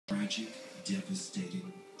Tragic,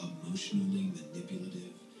 devastating, emotionally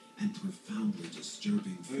manipulative, and profoundly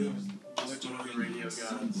disturbing film starring an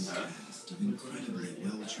ensemble cast of incredibly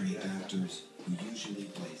well-trained actors who usually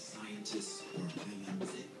play scientists or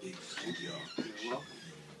villains in big studio. Welcome.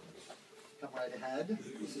 Come right ahead.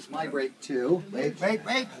 This is my break too. Wait. Hilarious.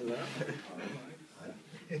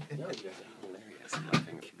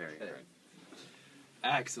 Laughing very hard.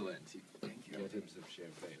 Excellent. Thank you. Get him some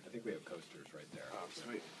champagne. I think we have coasters right there. Oh,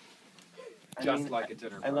 sweet. Just like a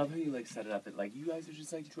dinner I party. love how you like set it up that like you guys are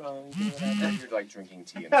just like drunk and whatever. You're like drinking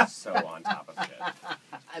tea and so on top of shit.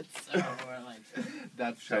 That's so like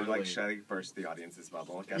that's Should I should I burst the audience's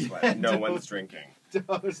bubble? Guess what? No one's drinking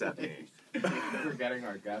except me. We're getting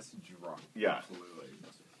our guests drunk. Yeah. Absolutely.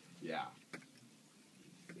 Yeah.